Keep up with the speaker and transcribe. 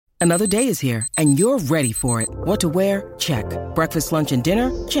Another day is here, and you're ready for it. What to wear? Check. Breakfast, lunch, and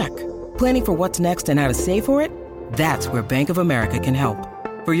dinner? Check. Planning for what's next and how to save for it? That's where Bank of America can help.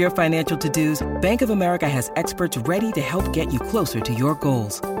 For your financial to-dos, Bank of America has experts ready to help get you closer to your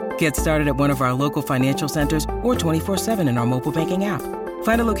goals. Get started at one of our local financial centers or 24/7 in our mobile banking app.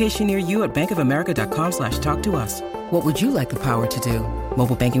 Find a location near you at bankofamerica.com/talktous. What would you like the power to do?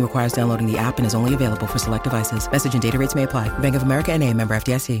 Mobile banking requires downloading the app and is only available for select devices. Message and data rates may apply. Bank of America N.A., member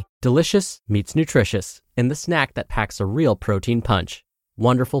FDIC. Delicious meets nutritious in the snack that packs a real protein punch.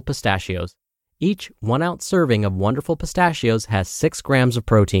 Wonderful Pistachios. Each 1 ounce serving of Wonderful Pistachios has 6 grams of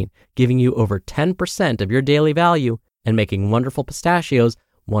protein, giving you over 10% of your daily value and making Wonderful Pistachios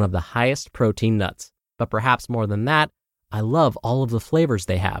one of the highest protein nuts. But perhaps more than that, I love all of the flavors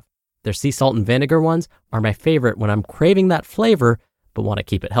they have. Their sea salt and vinegar ones are my favorite when I'm craving that flavor but want to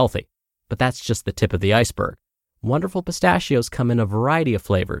keep it healthy. But that's just the tip of the iceberg. Wonderful Pistachios come in a variety of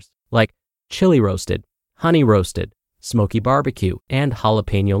flavors, like chili roasted, honey roasted, smoky barbecue, and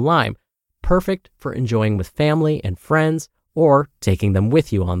jalapeno lime, perfect for enjoying with family and friends or taking them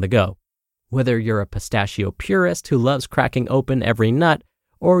with you on the go. Whether you're a pistachio purist who loves cracking open every nut,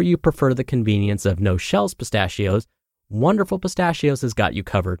 or you prefer the convenience of no-shells pistachios, Wonderful Pistachios has got you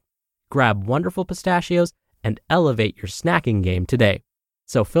covered. Grab Wonderful Pistachios and elevate your snacking game today.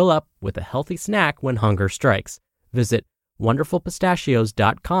 So fill up with a healthy snack when hunger strikes. Visit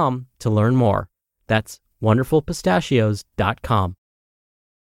wonderfulpistachios.com to learn more. That's wonderfulpistachios.com.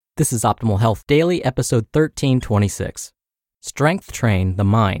 This is Optimal Health Daily, episode 1326. Strength Train the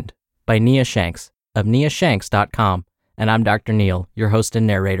Mind by Nia Shanks of niashanks.com. And I'm Dr. Neil, your host and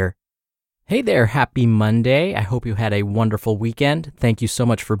narrator. Hey there, happy Monday. I hope you had a wonderful weekend. Thank you so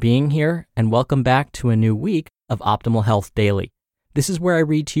much for being here, and welcome back to a new week of Optimal Health Daily. This is where I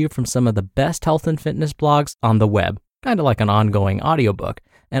read to you from some of the best health and fitness blogs on the web, kind of like an ongoing audiobook,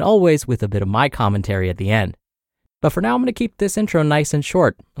 and always with a bit of my commentary at the end. But for now, I'm going to keep this intro nice and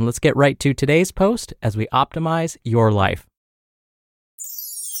short, and let's get right to today's post as we optimize your life.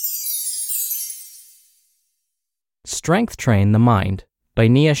 Strength Train the Mind by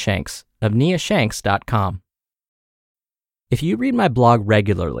Nia Shanks of niashanks.com. If you read my blog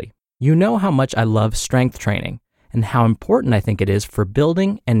regularly, you know how much I love strength training and how important I think it is for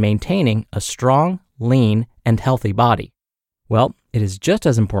building and maintaining a strong, lean, and healthy body. Well, it is just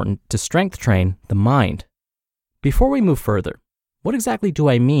as important to strength train the mind. Before we move further, what exactly do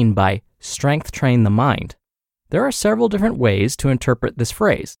I mean by strength train the mind? There are several different ways to interpret this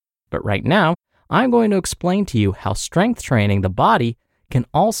phrase, but right now, I'm going to explain to you how strength training the body can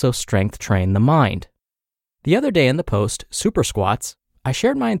also strength train the mind. The other day in the post, Super Squats, I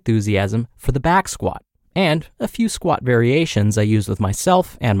shared my enthusiasm for the back squat and a few squat variations I use with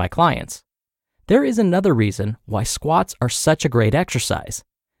myself and my clients. There is another reason why squats are such a great exercise.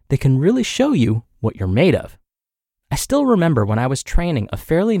 They can really show you what you're made of. I still remember when I was training a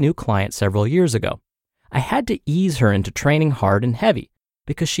fairly new client several years ago. I had to ease her into training hard and heavy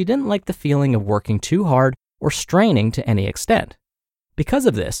because she didn't like the feeling of working too hard or straining to any extent. Because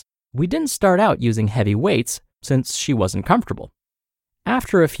of this, we didn't start out using heavy weights since she wasn't comfortable.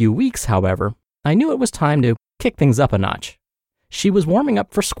 After a few weeks, however, I knew it was time to kick things up a notch. She was warming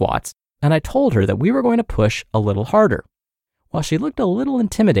up for squats, and I told her that we were going to push a little harder. While she looked a little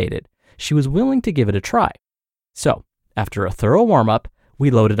intimidated, she was willing to give it a try. So, after a thorough warm-up,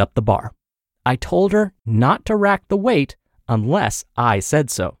 we loaded up the bar. I told her not to rack the weight unless I said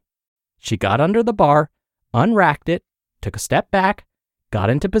so. She got under the bar, unracked it, took a step back, got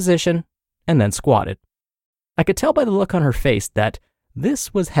into position, and then squatted. I could tell by the look on her face that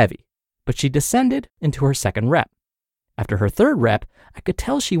this was heavy, but she descended into her second rep. After her third rep, I could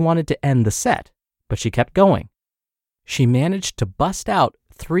tell she wanted to end the set, but she kept going. She managed to bust out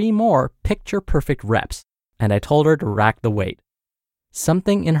 3 more picture-perfect reps, and I told her to rack the weight.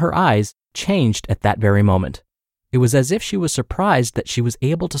 Something in her eyes changed at that very moment. It was as if she was surprised that she was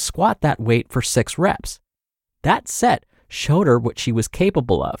able to squat that weight for 6 reps. That set showed her what she was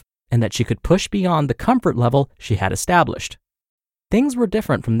capable of, and that she could push beyond the comfort level she had established. Things were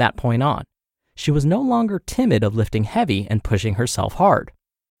different from that point on. She was no longer timid of lifting heavy and pushing herself hard.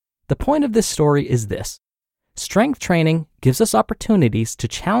 The point of this story is this: strength training gives us opportunities to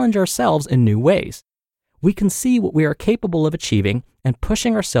challenge ourselves in new ways. We can see what we are capable of achieving and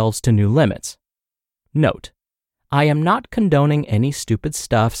pushing ourselves to new limits. Note: I am not condoning any stupid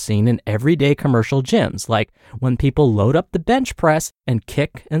stuff seen in everyday commercial gyms, like when people load up the bench press and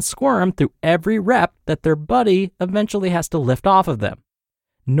kick and squirm through every rep that their buddy eventually has to lift off of them.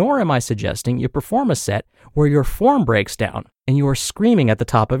 Nor am I suggesting you perform a set where your form breaks down and you are screaming at the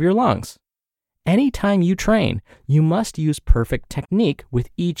top of your lungs. Anytime you train, you must use perfect technique with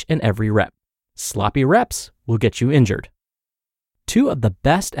each and every rep. Sloppy reps will get you injured. Two of the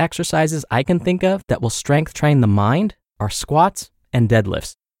best exercises I can think of that will strength train the mind are squats and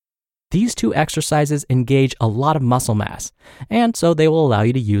deadlifts. These two exercises engage a lot of muscle mass, and so they will allow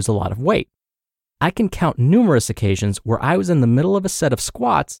you to use a lot of weight. I can count numerous occasions where I was in the middle of a set of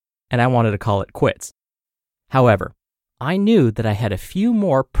squats and I wanted to call it quits. However, I knew that I had a few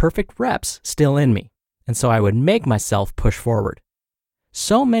more perfect reps still in me, and so I would make myself push forward.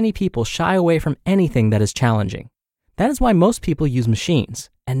 So many people shy away from anything that is challenging. That is why most people use machines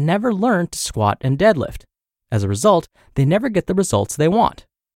and never learn to squat and deadlift. As a result, they never get the results they want.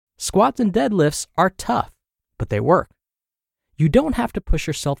 Squats and deadlifts are tough, but they work. You don't have to push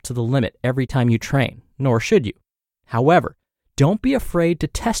yourself to the limit every time you train, nor should you. However, don't be afraid to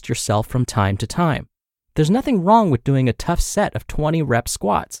test yourself from time to time. There's nothing wrong with doing a tough set of 20 rep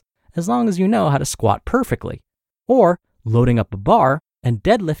squats, as long as you know how to squat perfectly, or loading up a bar and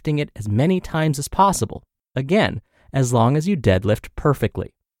deadlifting it as many times as possible, again, as long as you deadlift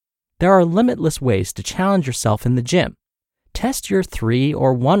perfectly. There are limitless ways to challenge yourself in the gym. Test your 3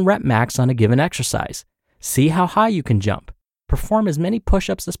 or 1 rep max on a given exercise. See how high you can jump. Perform as many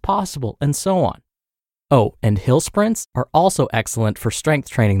push-ups as possible, and so on. Oh, and hill sprints are also excellent for strength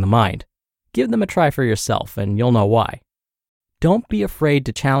training the mind. Give them a try for yourself, and you'll know why. Don't be afraid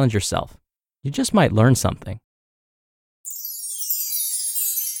to challenge yourself. You just might learn something.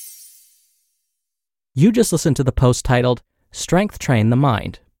 You just listened to the post titled, Strength Train the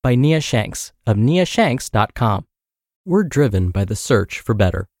Mind by Nia Shanks of niashanks.com. We're driven by the search for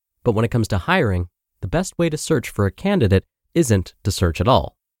better, but when it comes to hiring, the best way to search for a candidate isn't to search at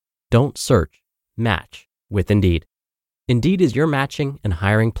all. Don't search, match with Indeed. Indeed is your matching and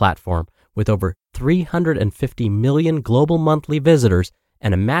hiring platform with over 350 million global monthly visitors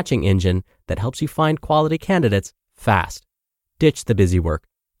and a matching engine that helps you find quality candidates fast. Ditch the busy work.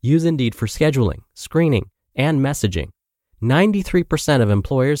 Use Indeed for scheduling, screening, and messaging. 93% of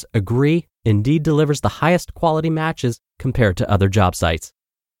employers agree Indeed delivers the highest quality matches compared to other job sites.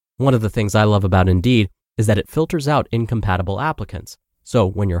 One of the things I love about Indeed is that it filters out incompatible applicants. So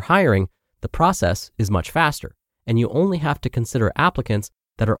when you're hiring, the process is much faster, and you only have to consider applicants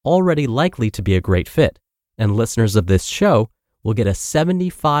that are already likely to be a great fit. And listeners of this show will get a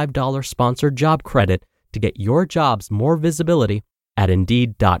 $75 sponsored job credit to get your jobs more visibility at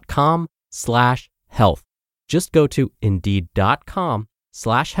Indeed.com/health. Just go to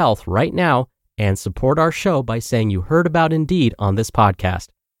Indeed.com/health right now and support our show by saying you heard about Indeed on this podcast.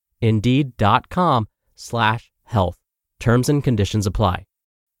 Indeed.com/health. Terms and conditions apply.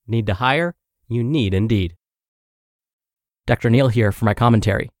 Need to hire? You need Indeed. Dr. Neal here for my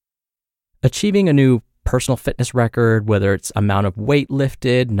commentary. Achieving a new personal fitness record, whether it's amount of weight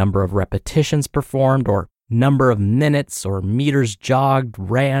lifted, number of repetitions performed, or number of minutes or meters jogged,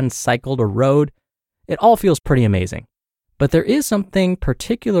 ran, cycled, or rode, it all feels pretty amazing. But there is something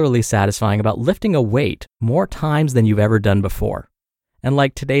particularly satisfying about lifting a weight more times than you've ever done before. And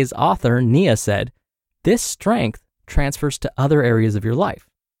like today's author, Nia, said, this strength transfers to other areas of your life.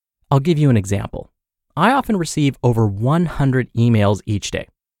 I'll give you an example. I often receive over 100 emails each day.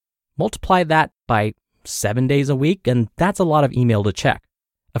 Multiply that by 7 days a week, and that's a lot of email to check.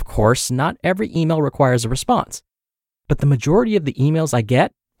 Of course, not every email requires a response, but the majority of the emails I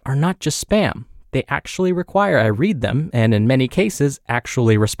get are not just spam. They actually require I read them, and in many cases,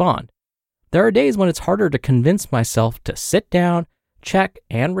 actually respond. There are days when it's harder to convince myself to sit down, check,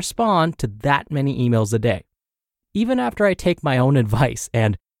 and respond to that many emails a day. Even after I take my own advice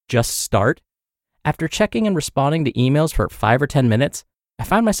and just start, after checking and responding to emails for 5 or 10 minutes, I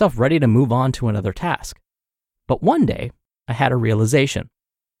find myself ready to move on to another task. But one day, I had a realization.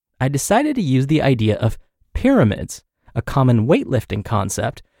 I decided to use the idea of pyramids, a common weightlifting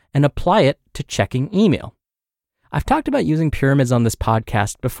concept, and apply it to checking email. I've talked about using pyramids on this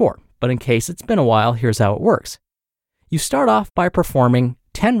podcast before, but in case it's been a while, here's how it works. You start off by performing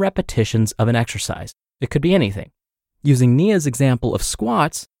 10 repetitions of an exercise. It could be anything. Using Nia's example of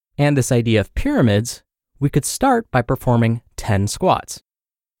squats and this idea of pyramids, we could start by performing 10 squats.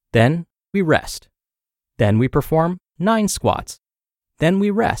 Then we rest. Then we perform 9 squats. Then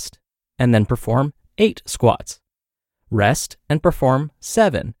we rest, and then perform 8 squats. Rest and perform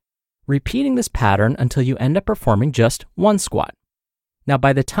 7, repeating this pattern until you end up performing just 1 squat. Now,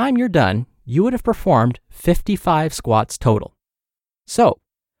 by the time you're done, you would have performed 55 squats total. So,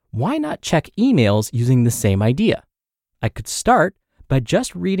 why not check emails using the same idea? I could start by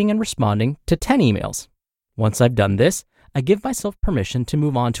just reading and responding to 10 emails. Once I've done this, I give myself permission to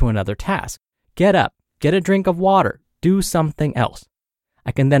move on to another task. Get up, get a drink of water, do something else.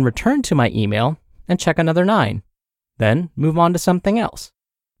 I can then return to my email and check another 9, then move on to something else.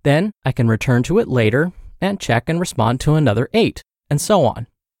 Then I can return to it later and check and respond to another 8, and so on.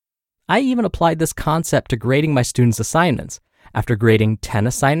 I even applied this concept to grading my students' assignments. After grading 10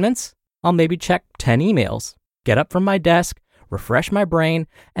 assignments, I'll maybe check 10 emails, get up from my desk, refresh my brain,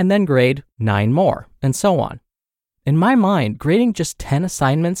 and then grade 9 more, and so on. In my mind, grading just 10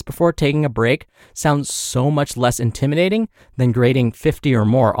 assignments before taking a break sounds so much less intimidating than grading 50 or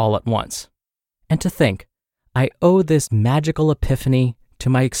more all at once. And to think, I owe this magical epiphany to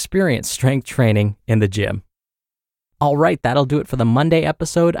my experience strength training in the gym. All right, that'll do it for the Monday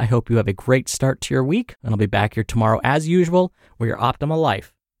episode. I hope you have a great start to your week, and I'll be back here tomorrow as usual, where your optimal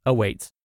life awaits.